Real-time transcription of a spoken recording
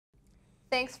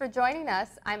Thanks for joining us.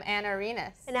 I'm Anna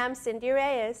Arenas. And I'm Cindy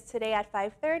Reyes. Today at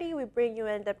 5:30, we bring you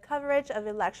in-depth coverage of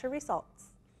election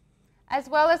results, as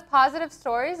well as positive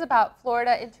stories about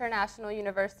Florida International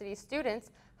University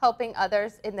students helping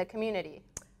others in the community.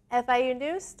 FIU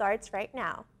News starts right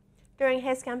now. During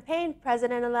his campaign,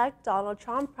 President-elect Donald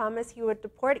Trump promised he would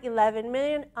deport 11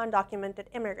 million undocumented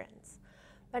immigrants.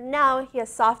 But now he has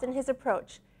softened his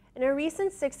approach. In a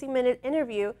recent 60-minute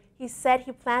interview, he said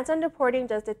he plans on deporting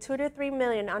just the 2 to 3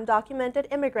 million undocumented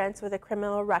immigrants with a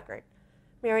criminal record.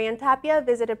 Miriam Tapia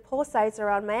visited poll sites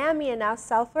around Miami and asked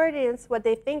South Floridians what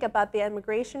they think about the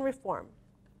immigration reform.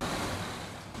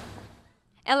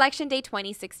 Election Day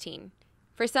 2016.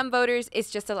 For some voters, it's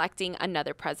just electing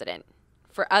another president.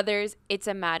 For others, it's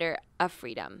a matter of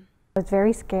freedom. I was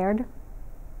very scared.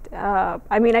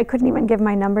 I couldn't even give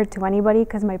my number to anybody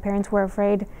because my parents were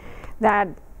afraid that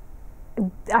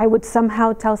I would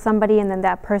somehow tell somebody and then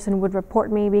that person would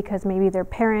report me because maybe their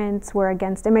parents were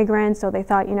against immigrants, so they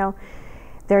thought,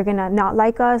 they're gonna not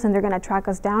like us and they're gonna track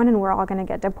us down and we're all gonna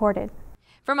get deported.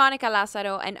 For Monica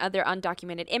Lázaro and other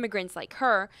undocumented immigrants like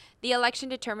her, the election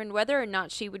determined whether or not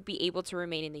she would be able to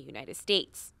remain in the United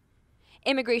States.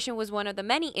 Immigration was one of the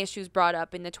many issues brought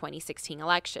up in the 2016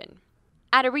 election.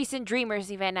 At a recent Dreamers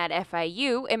event at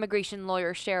FIU, immigration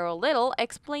lawyer Cheryl Little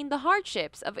explained the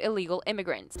hardships of illegal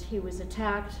immigrants. He was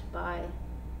attacked by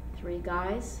 3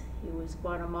 guys. He was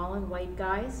Guatemalan white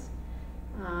guys.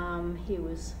 He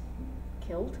was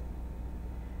killed.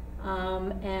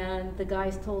 And the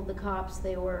guys told the cops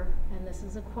they were, and this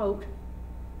is a quote,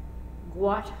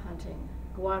 Guatemala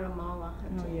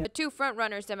hunting. The two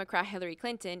frontrunners, Democrat Hillary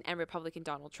Clinton and Republican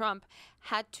Donald Trump,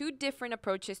 had 2 different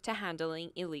approaches to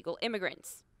handling illegal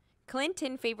immigrants.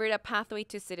 Clinton favored a pathway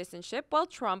to citizenship, while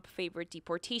Trump favored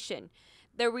deportation.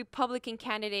 The Republican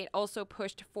candidate also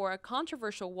pushed for a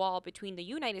controversial wall between the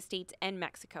United States and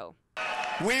Mexico.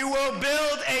 We will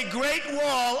build a great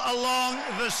wall along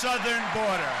the southern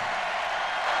border.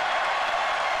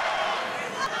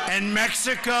 And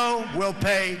Mexico will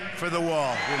pay for the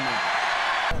wall.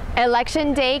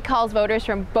 Election Day calls voters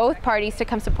from both parties to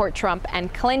come support Trump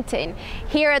and Clinton.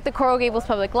 Here at the Coral Gables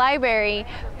Public Library,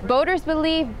 voters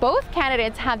believe both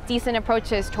candidates have decent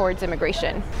approaches towards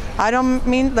immigration. I don't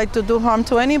mean to do harm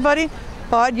to anybody,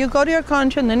 but you go to your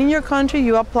country and then in your country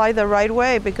you apply the right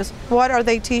way, because what are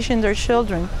they teaching their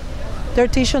children? They're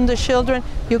teaching the children,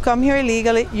 you come here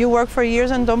illegally, you work for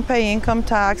years and don't pay income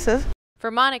taxes.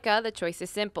 For Monica, the choice is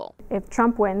simple. If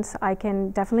Trump wins, I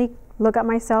can definitely look at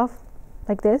myself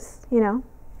like this,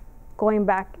 going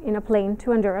back in a plane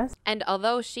to Honduras. And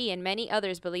although she and many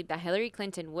others believe that Hillary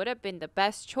Clinton would have been the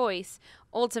best choice,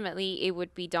 ultimately it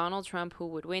would be Donald Trump who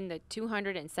would win the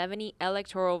 270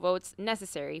 electoral votes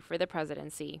necessary for the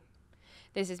presidency.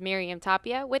 This is Miriam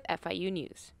Tapia with FIU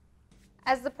News.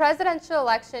 As the presidential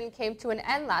election came to an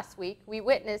end last week, we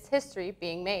witnessed history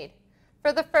being made.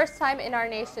 For the first time in our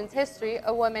nation's history,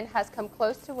 a woman has come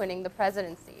close to winning the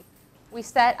presidency. We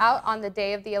set out on the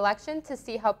day of the election to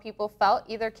see how people felt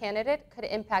either candidate could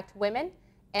impact women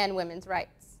and women's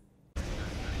rights.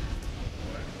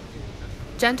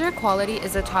 Gender equality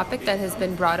is a topic that has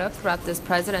been brought up throughout this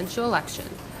presidential election.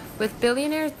 With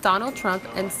billionaires Donald Trump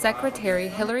and Secretary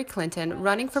Hillary Clinton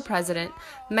running for president,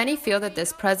 many feel that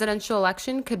this presidential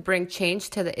election could bring change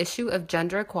to the issue of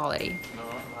gender equality.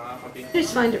 I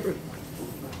just find it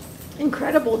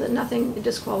incredible that nothing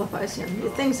disqualifies him.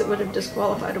 The things that would have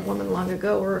disqualified a woman long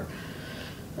ago were.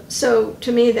 So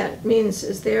to me that means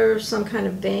there's a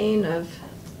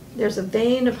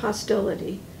vein of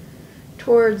hostility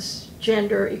towards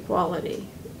gender equality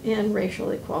and racial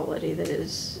equality that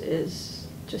is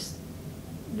just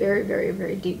very, very,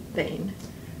 very deep vein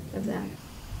of that.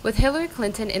 With Hillary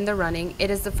Clinton in the running, it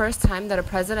is the first time that a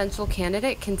presidential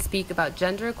candidate can speak about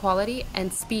gender equality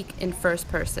and speak in first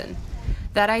person.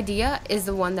 That idea is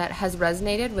the one that has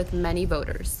resonated with many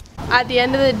voters. At the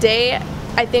end of the day,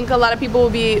 I think a lot of people will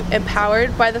be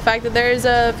empowered by the fact that there is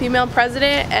a female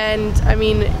president, and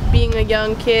being a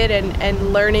young kid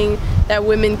and learning that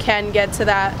women can get to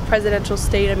that presidential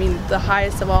state, the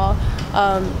highest of all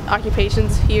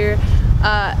occupations here,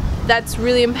 that's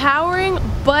really empowering.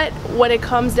 But when it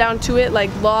comes down to it, like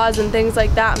laws and things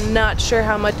like that, I'm not sure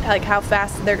how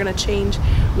fast they're going to change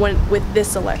with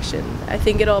this election. I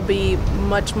think it'll be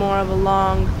much more of a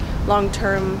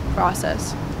long-term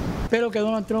process. I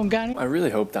really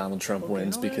hope Donald Trump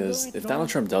wins, because if Donald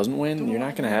Trump doesn't win, you're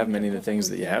not going to have many of the things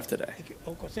that you have today.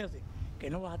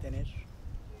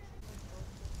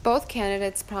 Both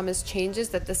candidates promise changes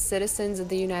that the citizens of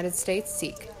the United States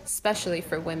seek, especially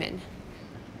for women.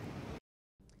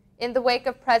 In the wake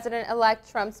of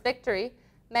President-elect Trump's victory,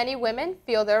 many women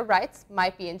feel their rights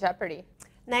might be in jeopardy.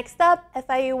 Next up,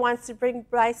 FIU wants to bring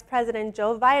Vice President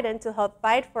Joe Biden to help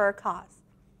fight for a cause.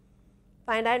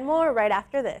 Find out more right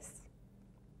after this.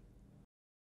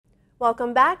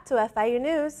 Welcome back to FIU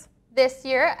News. This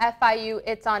year, FIU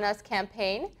It's On Us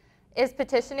campaign is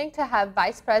petitioning to have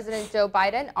Vice President Joe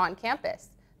Biden on campus.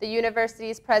 The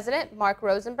university's president, Mark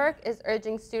Rosenberg, is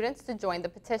urging students to join the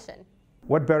petition.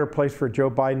 What better place for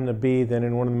Joe Biden to be than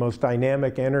in one of the most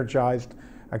dynamic, energized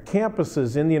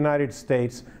campuses in the United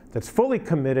States that's fully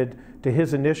committed to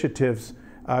his initiatives,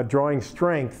 drawing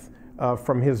strength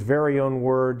from his very own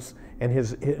words and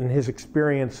his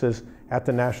experiences at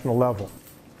the national level.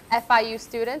 FIU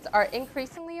students are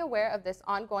increasingly aware of this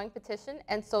ongoing petition,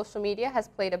 and social media has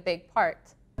played a big part.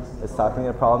 It's tackling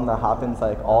a problem that happens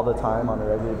like all the time on a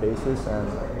regular basis,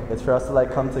 and it's for us to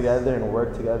like come together and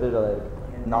work together to like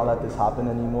not let this happen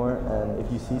anymore, and if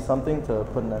you see something, to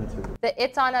put an end to it. The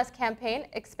It's On Us campaign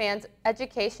expands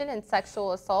education in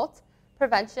sexual assault,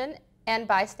 prevention, and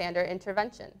bystander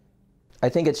intervention. I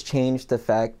think it's changed the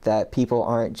fact that people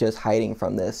aren't just hiding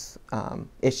from this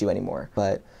issue anymore,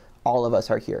 but all of us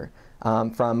are here,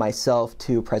 from myself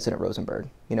to President Rosenberg.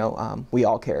 You know, we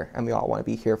all care, and we all want to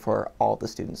be here for all the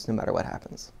students, no matter what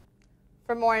happens.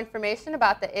 For more information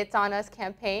about the It's On Us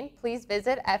campaign, please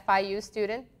visit FIU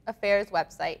Student Affairs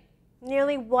website.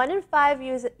 Nearly 1 in 5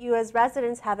 U.S.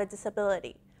 residents have a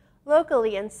disability.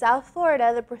 Locally in South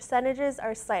Florida, the percentages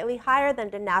are slightly higher than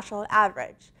the national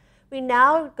average. We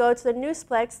now go to the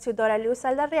Newsplex to Dora Luz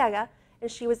Aldarriaga,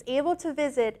 and she was able to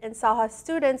visit and saw how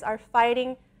students are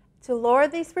fighting to lower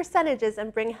these percentages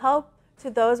and bring help to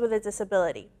those with a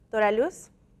disability. Dora Luz?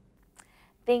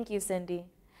 Thank you, Cindy.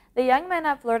 The young men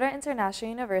at Florida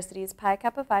International University's Pi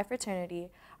Kappa Phi fraternity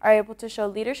are able to show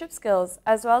leadership skills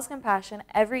as well as compassion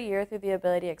every year through the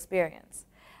Ability Experience.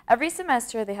 Every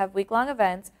semester, they have week-long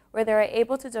events where they are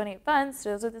able to donate funds to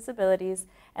those with disabilities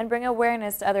and bring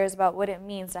awareness to others about what it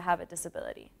means to have a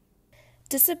disability.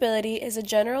 Disability is a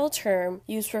general term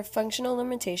used for functional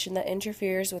limitation that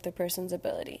interferes with a person's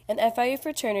ability. An FIU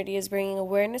fraternity is bringing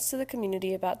awareness to the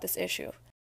community about this issue.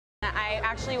 I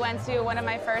actually went to one of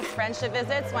my first friendship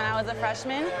visits when I was a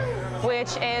freshman, which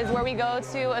is where we go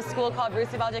to a school called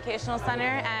Bruceville Educational Center,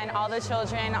 and all the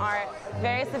children are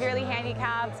very severely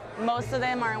handicapped. Most of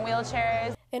them are in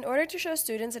wheelchairs. In order to show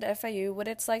students at FIU what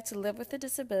it's like to live with a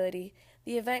disability,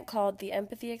 the event called the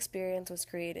Empathy Experience was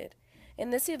created.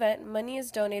 In this event, money is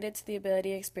donated to the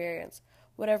Ability Experience.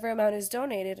 Whatever amount is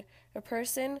donated, a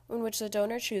person in which the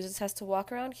donor chooses has to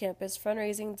walk around campus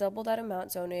fundraising double that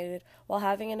amount donated while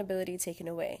having an ability taken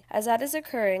away. As that is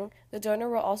occurring, the donor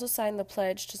will also sign the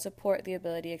pledge to support the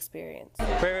Ability Experience.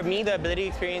 For me, the Ability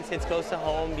Experience hits close to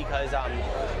home because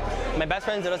my best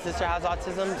friend's little sister has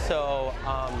autism, so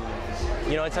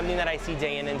you know, it's something that I see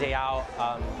day in and day out.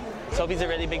 Sophie's a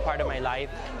really big part of my life,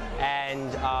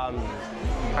 and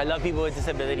I love people with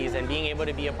disabilities, and being able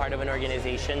to be a part of an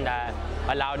organization that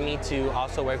allowed me to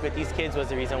also work with these kids was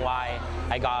the reason why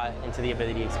I got into the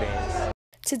Ability Experience.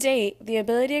 To date, the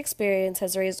Ability Experience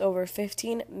has raised over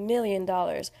 $15 million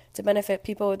to benefit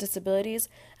people with disabilities,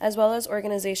 as well as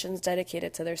organizations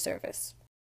dedicated to their service.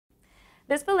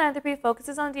 This philanthropy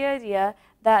focuses on the idea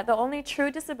that the only true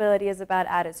disability is a bad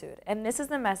attitude, and this is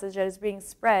the message that is being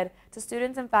spread to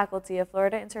students and faculty of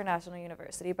Florida International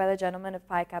University by the gentlemen of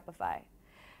Pi Kappa Phi.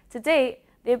 To date,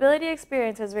 the Ability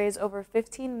Experience has raised over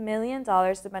 $15 million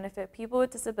to benefit people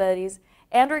with disabilities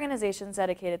and organizations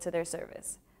dedicated to their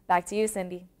service. Back to you,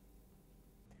 Cindy.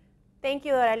 Thank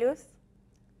you, Dora Luz.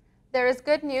 There is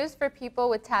good news for people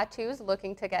with tattoos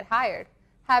looking to get hired.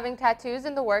 Having tattoos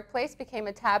in the workplace became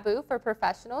a taboo for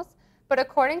professionals, but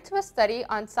according to a study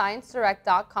on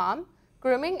ScienceDirect.com,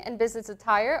 grooming and business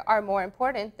attire are more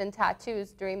important than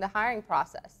tattoos during the hiring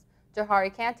process.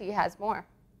 Johari Kanti has more.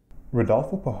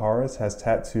 Rodolfo Pajares has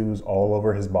tattoos all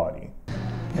over his body.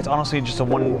 It's honestly just a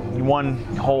one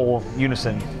whole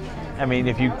unison. I mean,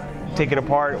 if you take it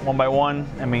apart one by one,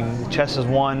 I mean, the chest is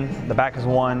one, the back is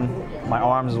one, my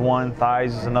arms is one,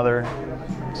 thighs is another.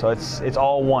 So it's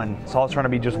all one. It's all trying to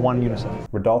be just one unison.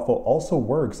 Rodolfo also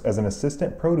works as an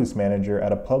assistant produce manager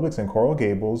at a Publix in Coral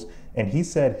Gables, and he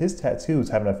said his tattoos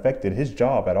haven't affected his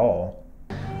job at all.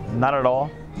 Not at all.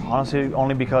 Honestly,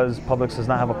 only because Publix does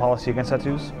not have a policy against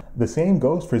tattoos. The same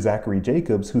goes for Zachary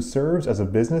Jacobs, who serves as a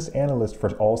business analyst for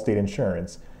Allstate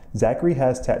Insurance. Zachary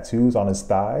has tattoos on his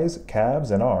thighs,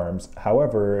 calves, and arms.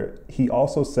 However, he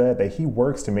also said that he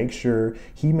works to make sure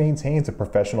he maintains a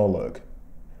professional look.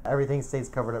 Everything stays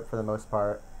covered up for the most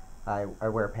part. I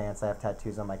wear pants. I have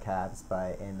tattoos on my calves,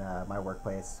 but in my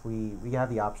workplace, we have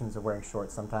the options of wearing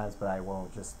shorts sometimes, but I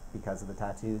won't just because of the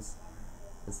tattoos.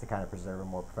 It's to kind of preserve a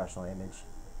more professional image.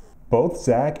 Both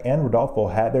Zach and Rodolfo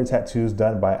had their tattoos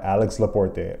done by Alex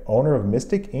Laporte, owner of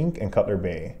Mystic Ink in Cutler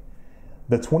Bay.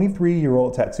 The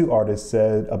 23-year-old tattoo artist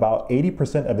said about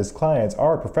 80% of his clients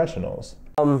are professionals.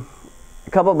 A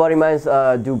couple of buddy mines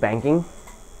do banking,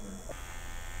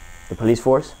 the police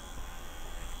force.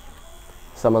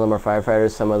 Some of them are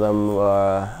firefighters, some of them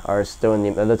are still in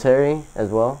the military as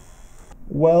well.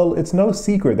 Well, it's no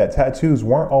secret that tattoos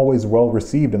weren't always well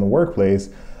received in the workplace,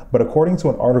 but according to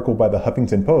an article by the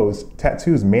Huffington Post,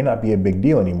 tattoos may not be a big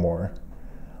deal anymore.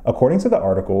 According to the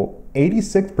article,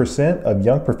 86% of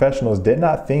young professionals did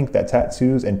not think that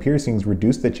tattoos and piercings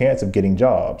reduced the chance of getting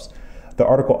jobs. The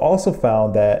article also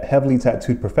found that heavily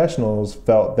tattooed professionals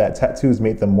felt that tattoos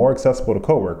made them more accessible to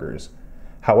coworkers.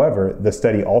 However, the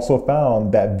study also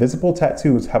found that visible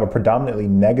tattoos have a predominantly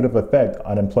negative effect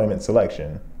on employment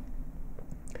selection.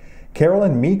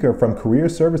 Carolyn Meeker from Career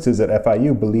Services at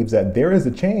FIU believes that there is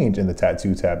a change in the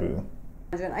tattoo taboo.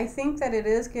 I think that it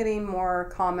is getting more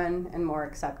common and more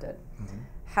accepted.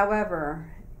 However,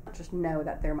 just know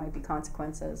that there might be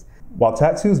consequences. While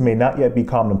tattoos may not yet be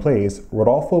commonplace,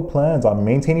 Rodolfo plans on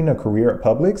maintaining a career at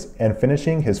Publix and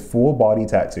finishing his full body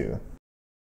tattoo.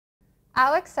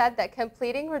 Alex said that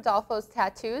completing Rodolfo's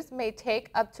tattoos may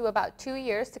take up to about 2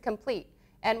 years to complete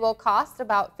and will cost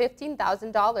about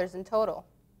 $15,000 in total.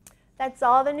 That's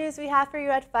all the news we have for you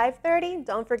at 5:30.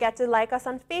 Don't forget to like us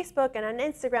on Facebook and on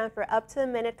Instagram for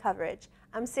up-to-the-minute coverage.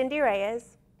 I'm Cindy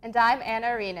Reyes. And I'm Anna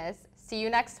Arenas. See you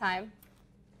next time.